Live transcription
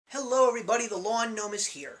Hello everybody, the Lawn Gnome is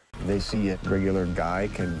here. They see a regular guy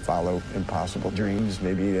can follow impossible dreams,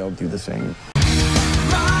 maybe they'll do the same.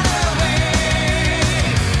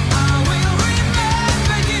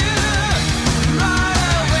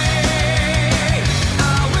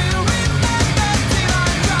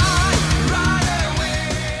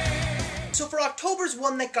 So for October's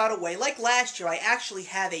One That Got Away, like last year, I actually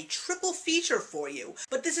have a triple feature for you.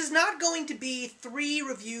 But this is not going to be 3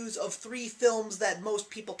 reviews of 3 films that most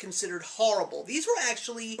people considered horrible. These were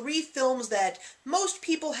actually 3 films that most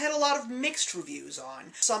people had a lot of mixed reviews on.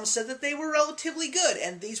 Some said that they were relatively good,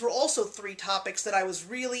 and these were also 3 topics that I was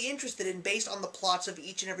really interested in based on the plots of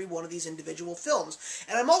each and every one of these individual films.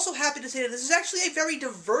 And I'm also happy to say that this is actually a very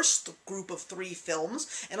diverse group of 3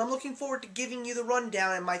 films, and I'm looking forward to giving you the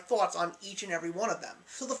rundown and my thoughts on each and every one of them.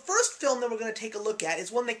 So the first film that we're going to take a look at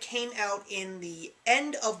is one that came out in the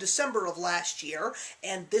end of December of last year,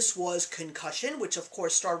 and this was Concussion, which of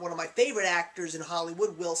course starred one of my favorite actors in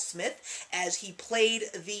Hollywood, Will Smith, as he played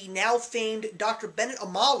the now famed Dr. Bennet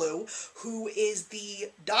Omalu, who is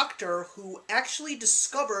the doctor who actually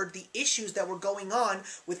discovered the issues that were going on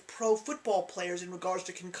with pro football players in regards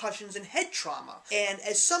to concussions and head trauma. And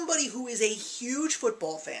as somebody who is a huge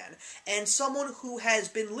football fan, and someone who has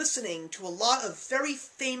been listening to a lot of very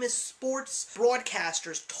famous sports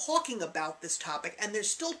broadcasters talking about this topic, and they're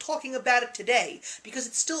still talking about it today, because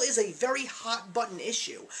it still is a very hot-button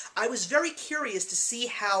issue. I was very curious to see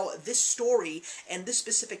how this story and this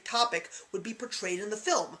specific topic would be portrayed in the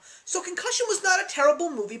film. So Concussion was not a terrible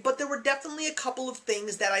movie, but there were definitely a couple of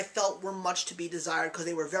things that I felt were much to be desired because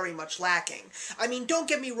they were very much lacking. I mean, don't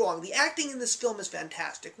get me wrong, the acting in this film is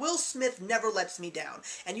fantastic. Will Smith never lets me down,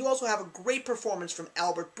 and you also have a great performance from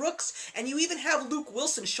Albert Brooks, and you even have Luke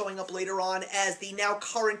Wilson showing up later on as the now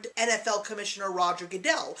current NFL Commissioner Roger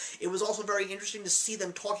Goodell. It was also very interesting to see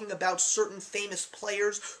them talking about certain famous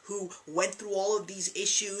players who went through all of these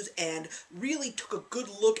issues and really took a good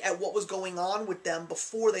look at what was going on with them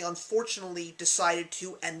before they unfortunately decided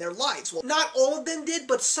to end their lives. Well, not all of them did,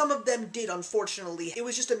 but some of them did, unfortunately. It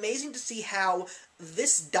was just amazing to see how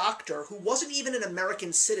this doctor, who wasn't even an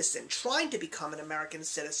American citizen, trying to become an American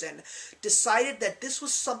citizen, decided that this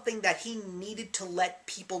was something that he needed to let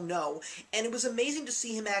people know. And it was amazing to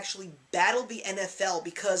see him actually battle the NFL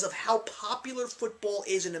because of how popular football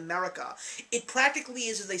is in America. It practically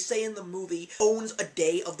is, as they say in the movie, owns a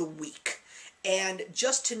day of the week. And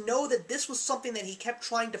just to know that this was something that he kept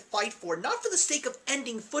trying to fight for, not for the sake of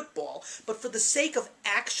ending football, but for the sake of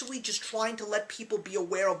actually just trying to let people be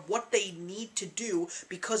aware of what they need to do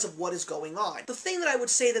because of what is going on. The thing that I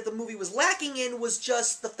would say that the movie was lacking in was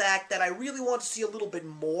just the fact that I really want to see a little bit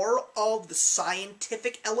more of the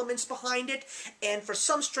scientific elements behind it, and for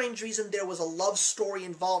some strange reason there was a love story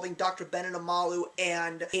involving Dr. Bennet Omalu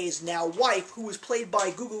and his now wife, who was played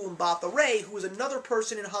by Gugu Mbatha-Rae, who is another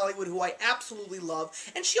person in Hollywood who I absolutely love,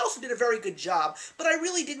 and she also did a very good job, but I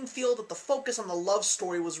really didn't feel that the focus on the love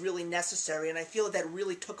story was really necessary, and I feel that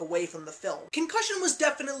really took away from the film. Concussion was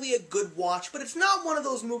definitely a good watch, but it's not one of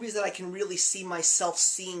those movies that I can really see myself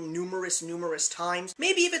seeing numerous times.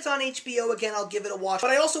 Maybe if it's on HBO again, I'll give it a watch,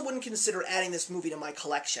 but I also wouldn't consider adding this movie to my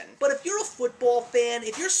collection. But if you're a football fan,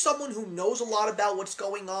 if you're someone who knows a lot about what's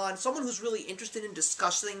going on, someone who's really interested in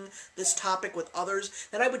discussing this topic with others,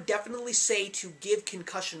 then I would definitely say to give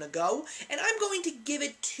Concussion a go, and I'm going to give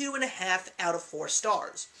it 2.5 out of 4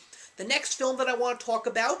 stars. The next film that I want to talk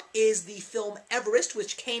about is the film Everest,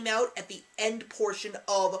 which came out at the end portion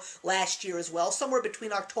of last year as well, somewhere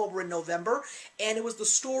between October and November, and it was the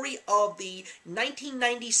story of the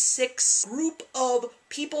 1996 group of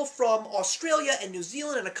people from Australia and New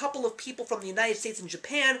Zealand and a couple of people from the United States and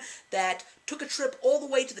Japan that took a trip all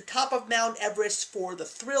the way to the top of Mount Everest for the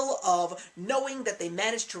thrill of knowing that they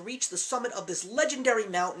managed to reach the summit of this legendary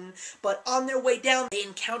mountain, but on their way down they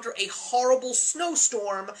encounter a horrible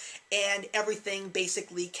snowstorm, and everything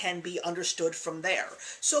basically can be understood from there.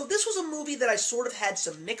 So this was a movie that I sort of had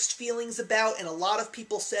some mixed feelings about, and a lot of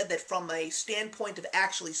people said that from a standpoint of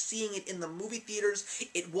actually seeing it in the movie theaters,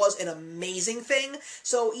 it was an amazing thing.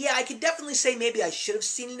 So yeah, I could definitely say maybe I should have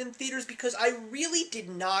seen it in theaters because I really did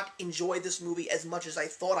not enjoy this movie as much as I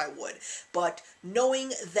thought I would. But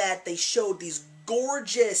knowing that they showed these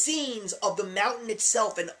gorgeous scenes of the mountain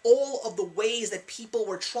itself and all of the ways that people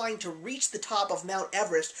were trying to reach the top of Mount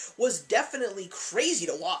Everest was definitely crazy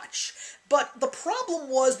to watch. But the problem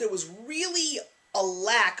was there was really a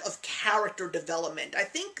lack of character development. I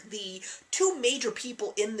think the 2 major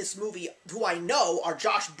people in this movie who I know are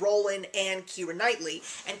Josh Brolin and Keira Knightley,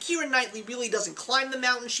 and Keira Knightley really doesn't climb the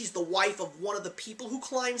mountain. She's the wife of one of the people who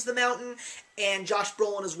climbs the mountain, and Josh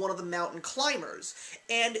Brolin is one of the mountain climbers.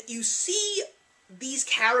 And you see these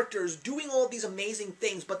characters doing all of these amazing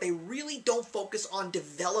things, but they really don't focus on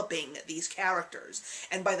developing these characters.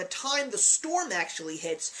 And by the time the storm actually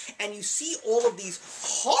hits, and you see all of these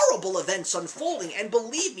horrible events unfolding, and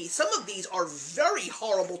believe me, some of these are very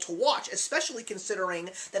horrible to watch, especially considering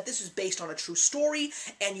that this is based on a true story,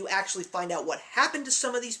 and you actually find out what happened to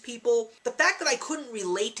some of these people. The fact that I couldn't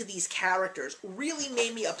relate to these characters really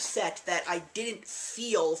made me upset that I didn't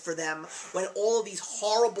feel for them when all of these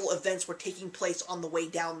horrible events were taking place on the way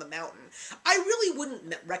down the mountain. I really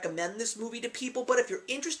wouldn't recommend this movie to people, but if you're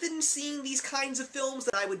interested in seeing these kinds of films,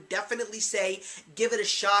 then I would definitely say give it a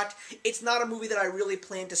shot. It's not a movie that I really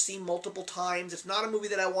plan to see multiple times. It's not a movie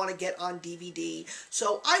that I want to get on DVD.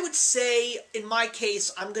 So I would say, in my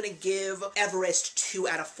case, I'm going to give Everest 2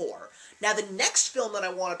 out of 4. Now, the next film that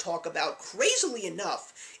I want to talk about, crazily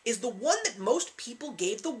enough, is the one that most people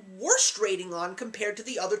gave the worst rating on compared to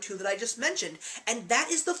the other two that I just mentioned, and that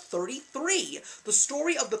is The 33, the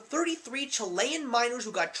story of the 33 Chilean miners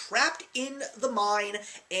who got trapped in the mine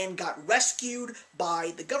and got rescued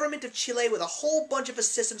by the government of Chile with a whole bunch of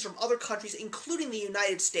assistance from other countries, including the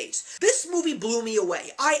United States. This movie blew me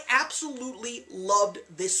away. I absolutely loved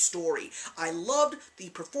this story. I loved the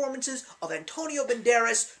performances of Antonio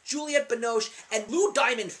Banderas, Juliette Binoche, and Lou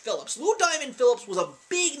Diamond Phillips. Lou Diamond Phillips was a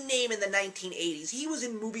big name in the 1980s. He was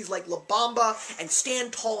in movies like La Bamba and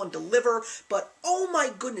Stand Tall and Deliver, but oh my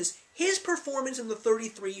goodness, his performance in The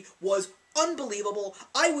 33 was unbelievable.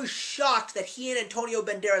 I was shocked that he and Antonio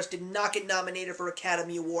Banderas did not get nominated for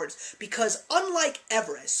Academy Awards, because unlike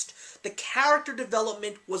Everest, the character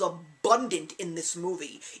development was abundant in this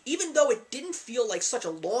movie. Even though it didn't feel like such a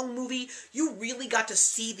long movie, you really got to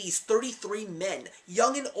see these 33 men,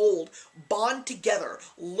 young and old, bond together,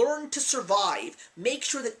 learn to survive, make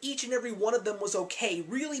sure that each and every one of them was okay,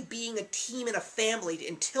 really being a team and a family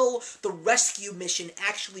until the rescue mission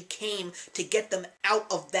actually came to get them out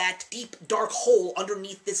of that deep, dark hole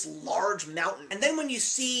underneath this large mountain. And then when you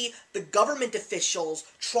see the government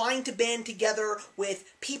officials trying to band together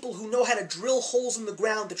with people who know how to drill holes in the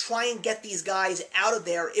ground to try and get these guys out of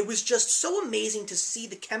there, it was just so amazing to see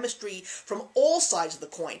the chemistry from all sides of the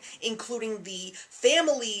coin, including the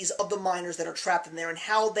families of the miners that are trapped in there and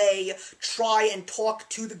how they try and talk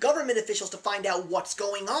to the government officials to find out what's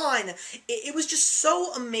going on. It was just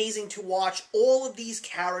so amazing to watch all of these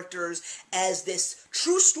characters as this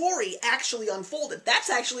true story actually unfolded. That's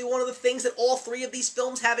actually one of the things that all three of these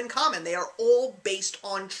films have in common. They are all based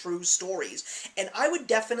on true stories. And I would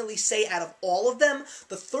definitely say out of all of them,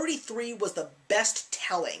 The 33 was the best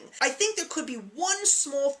telling. I think there could be one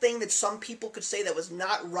small thing that some people could say that was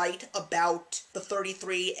not right about The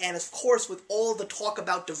 33, and of course with all the talk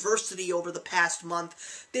about diversity over the past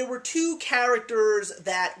month, there were two characters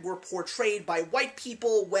that were portrayed by white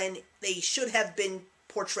people when they should have been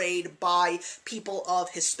portrayed by people of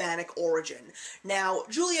Hispanic origin. Now,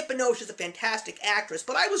 Juliette Binoche is a fantastic actress,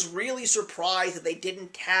 but I was really surprised that they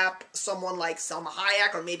didn't tap someone like Selma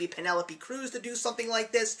Hayek or maybe Penelope Cruz to do something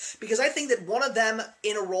like this, because I think that one of them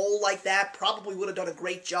in a role like that probably would have done a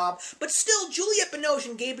great job. But still, Juliette Binoche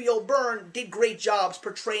and Gabriel Byrne did great jobs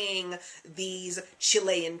portraying these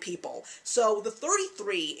Chilean people. So The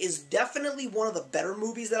 33 is definitely one of the better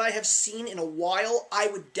movies that I have seen in a while. I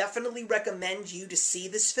would definitely recommend you to see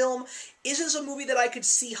this film. Is this a movie that I could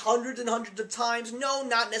see hundreds and hundreds of times? No,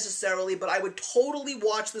 not necessarily, but I would totally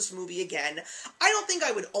watch this movie again. I don't think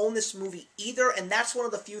I would own this movie either, and that's one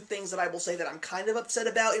of the few things that I will say that I'm kind of upset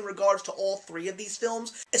about in regards to all three of these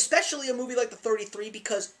films, especially a movie like The 33,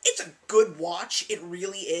 because it's a good watch, it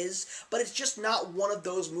really is, but it's just not one of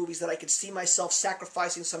those movies that I could see myself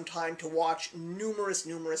sacrificing some time to watch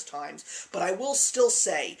numerous times. But I will still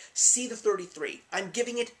say, see The 33. I'm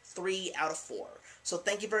giving it 3 out of 4. So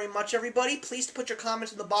thank you very much, everybody. Please put your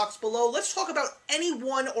comments in the box below. Let's talk about any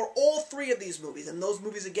one or all three of these movies. And those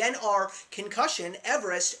movies, again, are Concussion,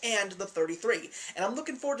 Everest, and The 33. And I'm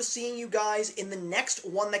looking forward to seeing you guys in the next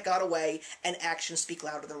One That Got Away, and actions speak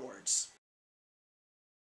louder than words.